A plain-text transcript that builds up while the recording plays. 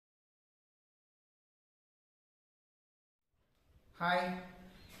Hi,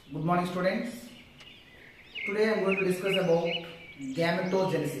 good morning students. Today I am going to discuss about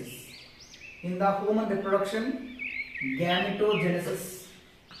gametogenesis. In the human reproduction, gametogenesis.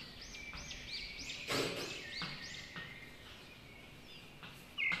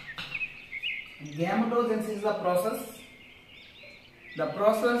 Gametogenesis is the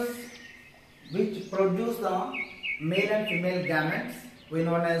process which produce the male and female gametes, we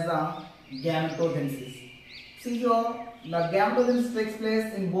known as the gametogenesis. See here, the gametogenesis takes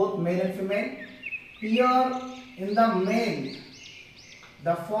place in both male and female. Here in the male,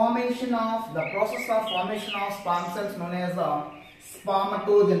 the process of formation of sperm cells known as the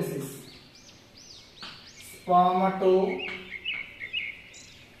spermatogenesis.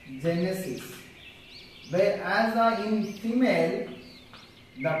 Whereas in female,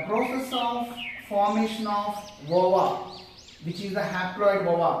 the process of formation of ova, which is the haploid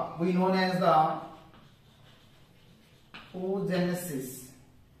ova, we known as the oogenesis.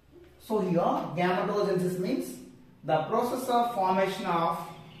 So here gametogenesis means the process of formation of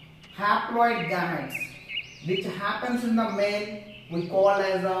haploid gametes, which happens in the male, we call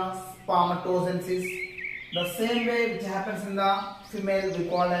as a spermatogenesis. The same way which happens in the female, we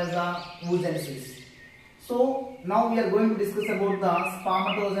call as a oogenesis. So now we are going to discuss about the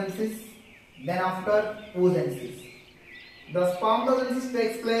spermatogenesis, then after oogenesis. The spermatogenesis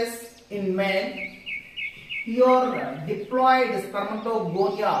takes place in male. Here diploid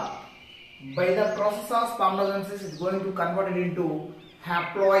spermatogonia, by the process of spermatogenesis, is going to convert it into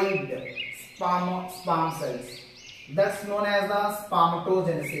haploid sperm cells. That's known as the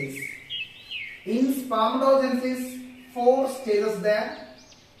spermatogenesis. In spermatogenesis, 4 stages there.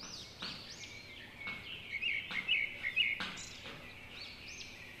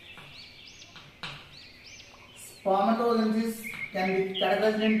 Spermatogenesis can be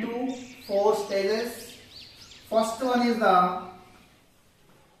categorized into 4 stages. First one is the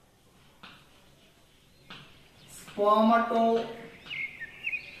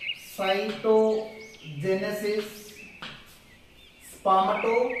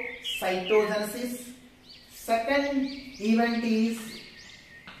spermatocytogenesis. Second event is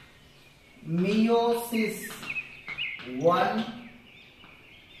meiosis 1.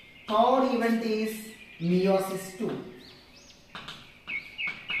 Third event is meiosis 2.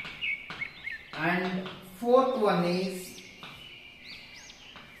 And fourth one is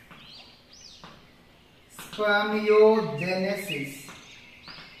spermatogenesis.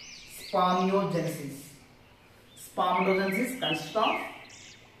 Spermatogenesis consists of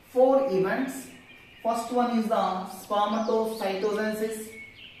 4 events. First one is the spermatocytogenesis.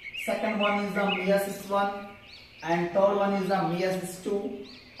 Second one is the meiosis 1. And third one is the meiosis 2.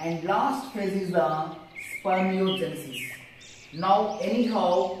 And last phase is the spermatogenesis. Now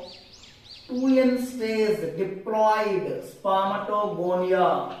anyhow, 2n stage diploid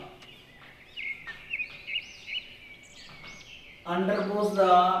spermatogonia undergoes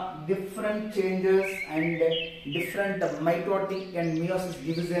the different changes and different mitotic and meiosis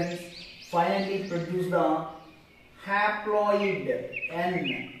divisions, finally produce the haploid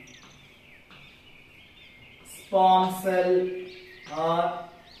N sperm cell or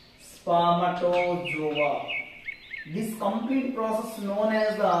spermatozoa. This complete process known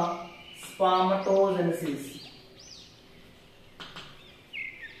as the spermatogenesis.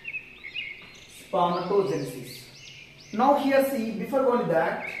 Now here see, before going to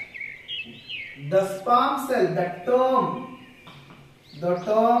that, the sperm cell, the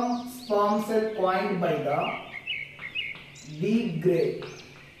term sperm cell coined by the D. Gray.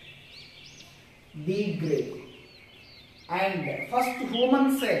 And first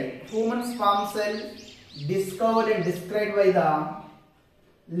human sperm cell discovered and described by the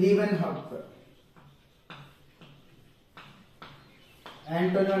Leeuwenhoek.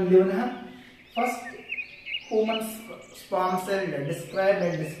 Antonio Leeuwenhoek, first human sperm cell described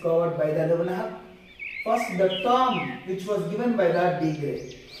and discovered by the Leeuwenhoek. First the term which was given by the D. Gray.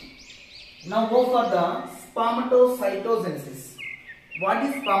 Now go for the spermatocytogenesis. What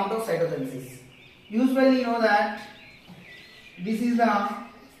is spermatocytogenesis? Usually you know that this is the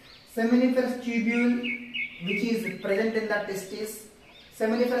seminiferous tubule which is present in the testis.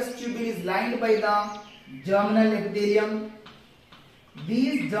 Seminiferous tubule is lined by the germinal epithelium.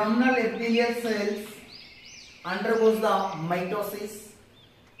 These germinal epithelial cells undergoes the mitosis.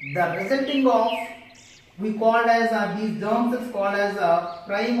 The resulting of, we called as these germ cells called as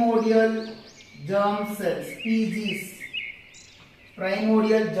primordial germ cells, PGs.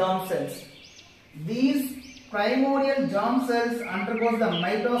 Primordial germ cells. These primordial germ cells undergoes the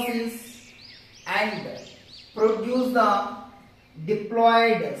mitosis and produce the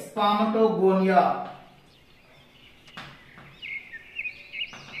diploid spermatogonia.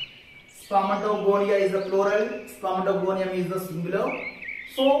 Spermatogonia is the plural, spermatogonium is the singular.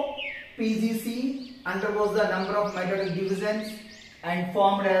 So PGC undergoes the number of mitotic divisions and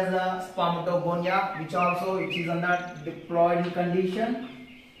formed as the spermatogonia, which is under diploid condition.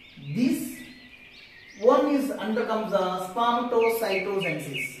 This one undercomes the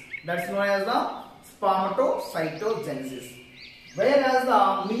spermatocytogenesis. That's known as the spermatocytogenesis. Whereas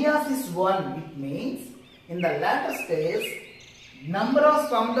the meiosis 1, it means in the latter stage, number of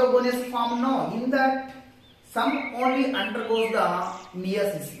spermatogonias formed. No, in that some only undergoes the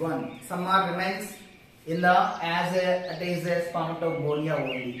meiosis 1. Some are remains in the it is a spermatogonia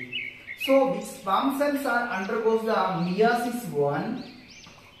only. So which sperm cells are undergoes the meiosis 1?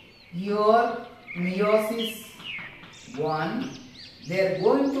 Here meiosis 1, they are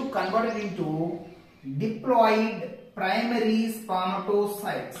going to convert it into diploid primary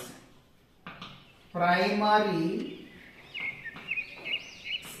spermatocytes. Primary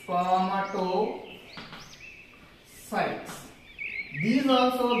spermatocytes. These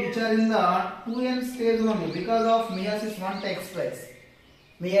also which are in the 2n stage only because of meiosis 1 takes place.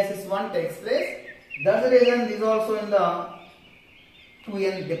 Meiosis 1 takes place. That's the reason these also in the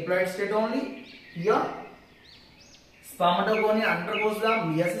 2n diploid state only. Here spermatogonia undergoes the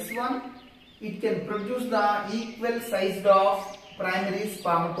meiosis 1. It can produce the equal sized of primary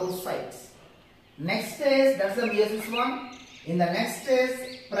spermatocytes. Next stage, that's the meiosis 1. In the next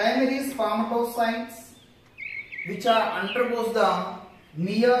stage, primary spermatocytes which are undergoes the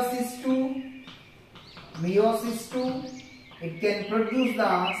meiosis 2. Meiosis 2, it can produce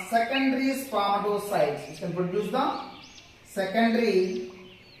the secondary spermatocytes. It can produce the secondary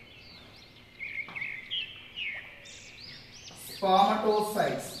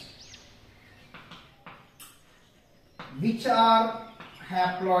spermatocytes which are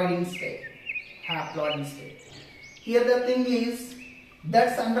haploid in state. Haploid in state. Here the thing is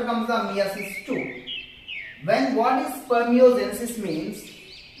that undercomes the meiosis 2. When what is spermatogenesis means,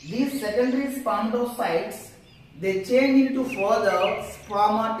 these secondary spermatocytes, they change into further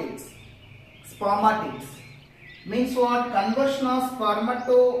spermatids. Spermatids means what? Conversion of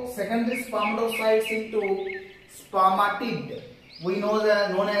secondary spermatocytes into spermatid. We know the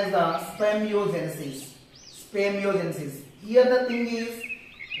known as the spermatogenesis. Spermatogenesis. Here the thing is,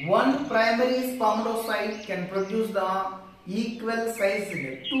 one primary spermatocyte can produce the two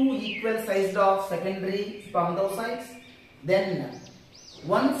equal sized of secondary spermatocytes. Then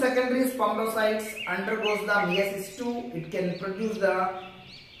one secondary spermatocytes undergoes the meiosis 2. It can produce the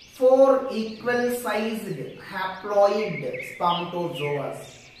 4 equal sized haploid spermatozoa.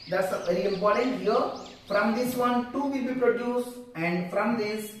 That's very important here. From this one 2 will be produced, and from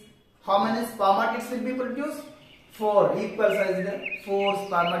this how many spermatids will be produced? 4 equal sized 4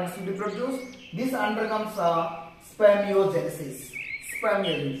 spermatids will be produced. This undercomes spermatogenesis.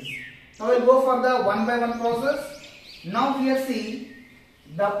 Spermatogenesis. Now we'll go for the one by one process. Now here see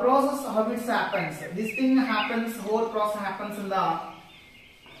the process how it happens. This thing happens, whole process happens in the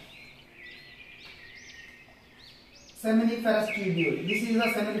seminiferous tubule. This is the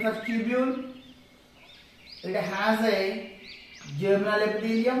seminiferous tubule. It has a germinal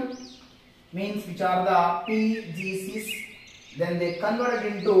epithelium, means which are the PGCs. Then they convert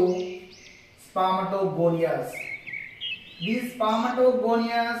it into spermatogonias. These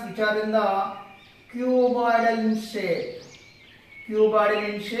spermatogonias which are in the cuboidal in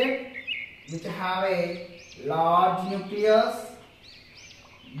shape, which have a large nucleus.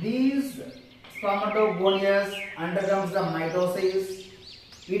 These spermatogonias undergoes the mitosis.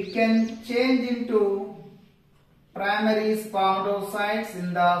 It can change into primary spermatocytes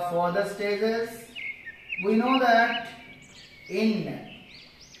in the further stages. We know that in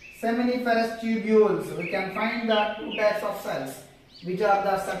seminiferous tubules we can find the 2 types of cells, which are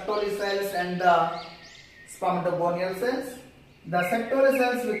the Sertoli cells and the spermatogonial cells. The Sertoli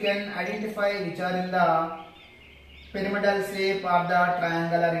cells we can identify which are in the pyramidal shape or the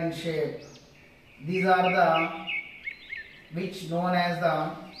triangular in shape. These are the which known as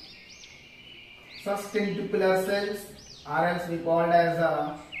the sustenticular cells, or else we called as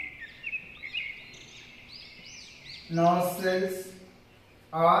nurse cells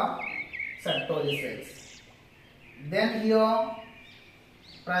or Sertoli cells. Then here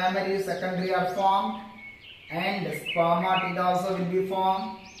primary, secondary are formed, and spermatid also will be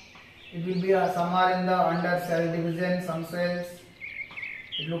formed. It will be some are in the under cell division, some cells.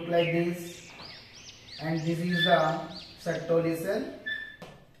 It look like this, and this is the Sertoli cell.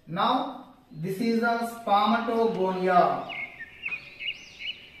 Now this is the spermatogonia.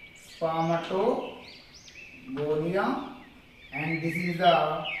 And this is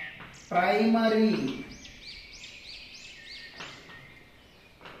the primary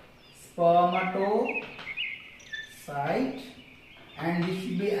spermatocyte, and this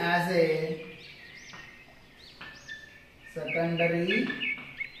should be as a secondary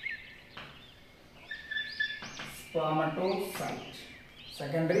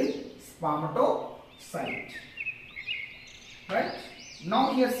spermatocyte. Right?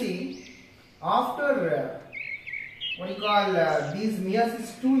 Now here see, after these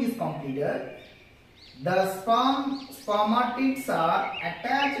meiosis 2 is completed, the spermatids are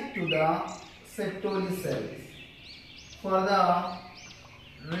attached to the Sertoli cells for the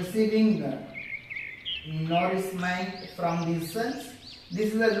receiving nourishment from these cells.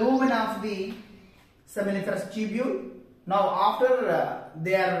 This is the lumen of the seminiferous tubule. Now after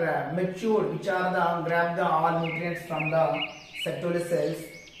they are matured, which are grab the all nutrients from the Sertoli cells,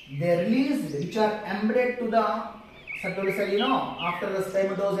 they are released, which are embedded to the Sertoli cell, after the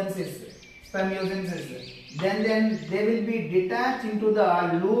spermatogenesis. Then they will be detached into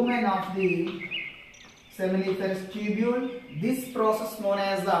the lumen of the seminiferous tubule. This process known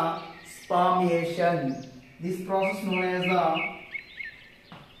as the spermiation.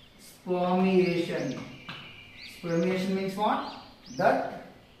 Spermiation means what? That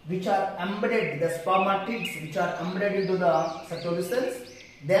which are embedded, the spermatids which are embedded into the Sertoli cells,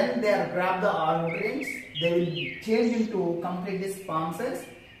 then they are grab the all nutrients, they will change into completely sperm cells.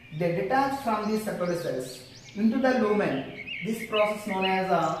 They detach from these Sertoli cells into the lumen. This process known as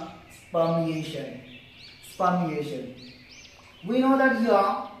spermiation. We know that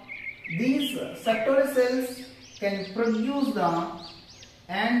here these Sertoli cells can produce the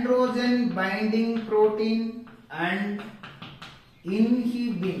androgen binding protein and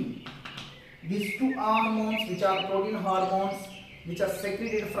inhibin. These two hormones, which are protein hormones, which are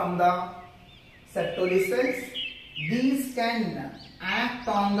secreted from the Sertoli cells, these can act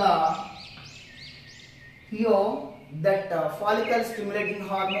on the follicle stimulating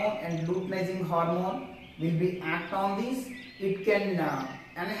hormone and luteinizing hormone will be act on this. It can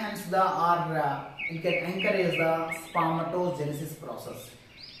enhance it can encourage the spermatogenesis process.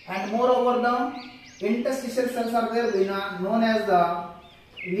 And moreover, the interstitial cells are there, known as the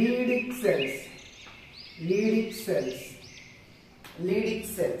Leydig cells.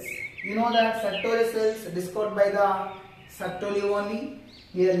 You know that Sertoli cells discovered by the Sertoli only.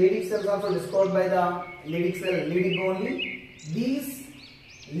 Here Leydig cells also discovered by the Leydig only. These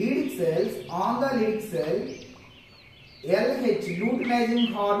Leydig cells, on the Leydig cell, LH,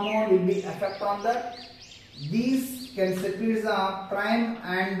 luteinizing hormone, will be effect on that. These can secrete the prime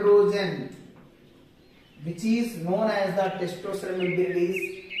androgen, which is known as the testosterone will be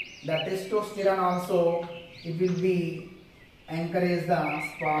released. The testosterone also, it will be encourage the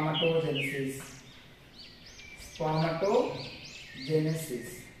spermatogenesis.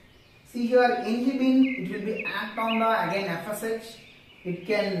 See here, inhibin, it will be act on the FSH. It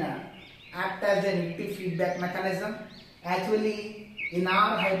can act as a negative feedback mechanism. Actually, in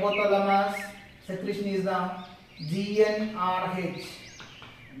our hypothalamus, secretion is the GnRH,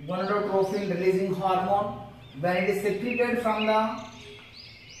 gonadotrophin releasing hormone. When it is secreted from the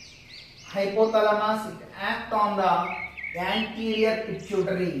hypothalamus, it acts on the anterior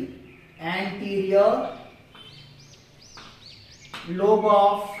lobe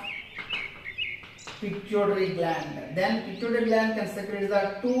of pituitary gland. Then pituitary gland can secrete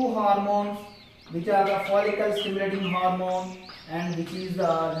the two hormones, which are the follicle stimulating hormone and which is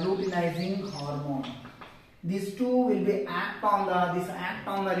the luteinizing hormone. These two will be act on the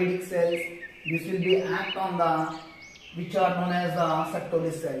Leydig cells. This will be act on the which are known as the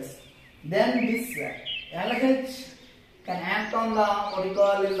Sertoli cells. Then this LH can act on the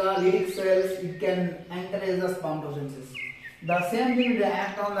Leydig cells. It can encourage the spermatogenesis. The same thing will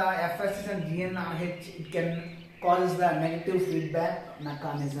act on the FSH and GnRH. It can cause the negative feedback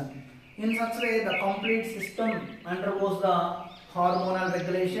mechanism. In such way, the complete system undergoes the hormonal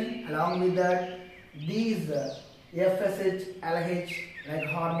regulation. Along with that, these FSH, LH like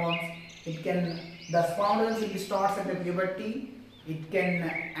hormones, the spermatogenesis starts at the puberty. It can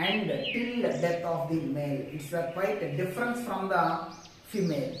end till the death of the male. It's quite a difference from the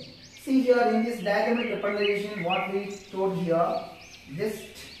female. See here in this diagram representation, what we told here, just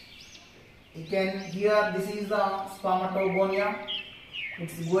you can here, this is the spermatogonia.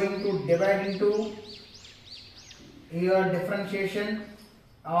 It's going to divide into here differentiation.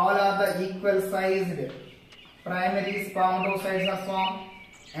 All are the equal sized primary spermatocytes are formed,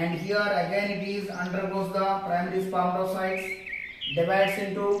 and here again it is undergoes the primary spermatocytes, divides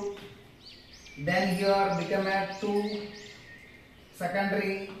into, then here become a two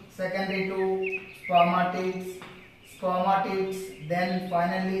secondary to spermatids, then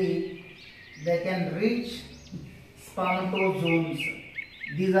finally they can reach spermatozoons.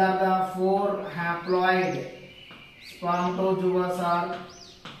 These are the 4 haploid spermatozoa are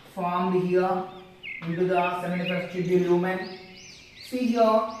formed here into the seminiferous tubule lumen. See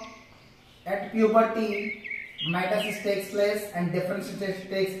here, at puberty, mitosis takes place and differentiation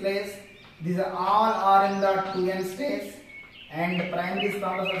takes place. These are all are in the 2n stage, and primary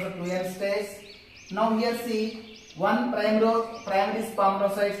spermatocytes 2n stage. Now here see, one primary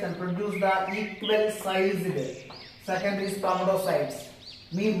spermatocytes can produce the equal sized secondary spermatocytes.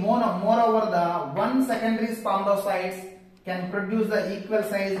 Moreover, the one secondary spermatocytes can produce the equal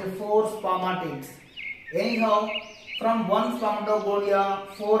sized 4 spermatids. Anyhow, from one spermatogonia,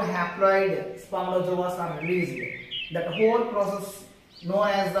 4 haploid spermatozoa are released. That whole process known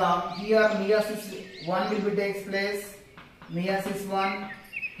as the, here meiosis 1 will be takes place, meiosis 1,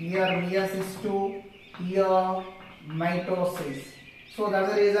 here meiosis 2, here mitosis. So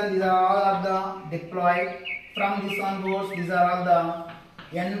that's the reason these are all of the diploid. From this onwards, these are all the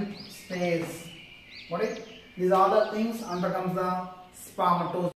n stage. What is? These are the things under comes the spermatozoa.